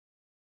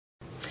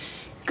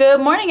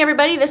Good morning,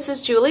 everybody. This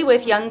is Julie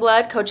with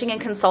Youngblood Coaching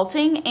and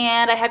Consulting,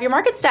 and I have your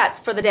market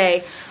stats for the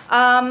day.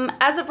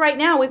 As of right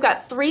now, we've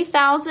got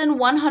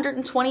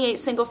 3,128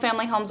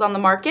 single-family homes on the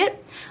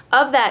market.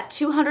 Of that,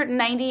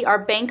 290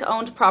 are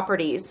bank-owned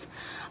properties.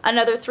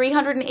 Another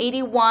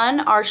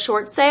 381 are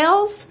short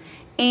sales,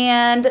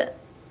 and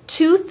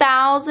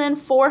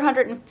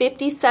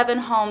 2,457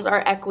 homes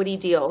are equity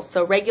deals,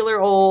 so regular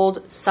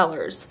old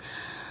sellers.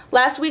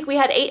 Last week we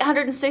had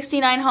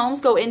 869 homes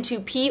go into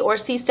P or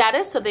C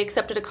status, so they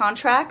accepted a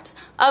contract.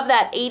 Of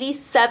that,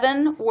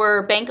 87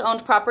 were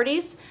bank-owned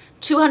properties,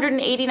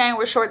 289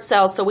 were short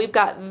sales, so we've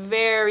got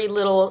very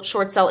little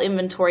short sale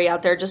inventory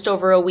out there, just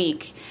over a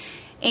week.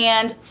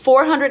 And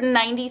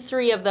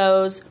 493 of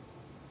those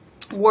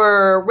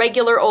were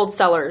regular old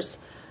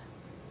sellers.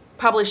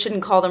 Probably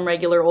shouldn't call them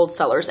regular old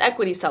sellers,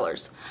 equity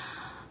sellers.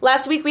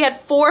 Last week we had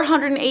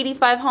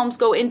 485 homes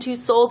go into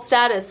sold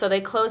status, so they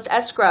closed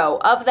escrow.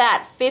 Of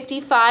that,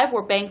 55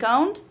 were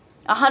bank-owned,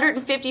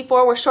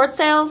 154 were short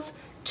sales,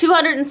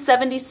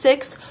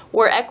 276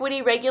 were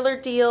equity regular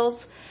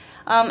deals.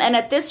 And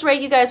at this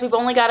rate, you guys, we've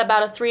only got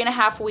about a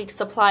 3.5-week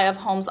supply of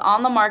homes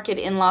on the market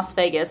in Las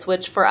Vegas,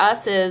 which for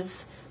us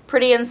is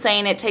pretty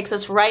insane. It takes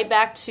us right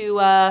back to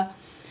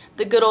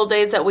the good old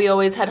days that we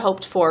always had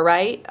hoped for,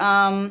 right?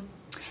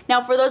 Now,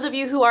 for those of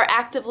you who are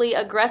actively,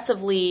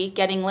 aggressively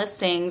getting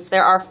listings,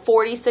 there are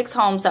 46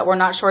 homes that were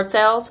not short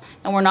sales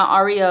and were not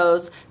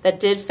REOs that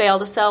did fail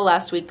to sell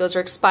last week. Those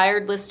are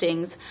expired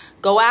listings.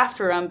 Go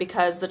after them,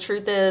 because the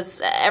truth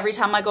is, every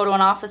time I go to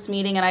an office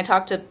meeting and I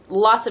talk to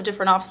lots of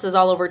different offices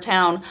all over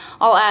town,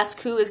 I'll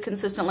ask who is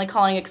consistently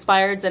calling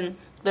expireds, and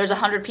there's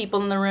 100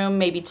 people in the room,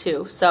 maybe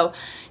 2. So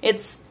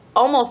it's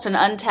almost an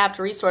untapped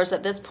resource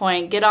at this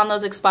point. Get on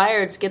those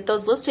expireds, get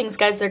those listings,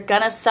 guys. They're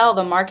gonna sell.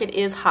 The market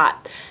is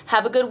hot.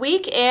 Have a good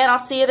week, and I'll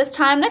see you this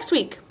time next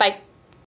week. Bye.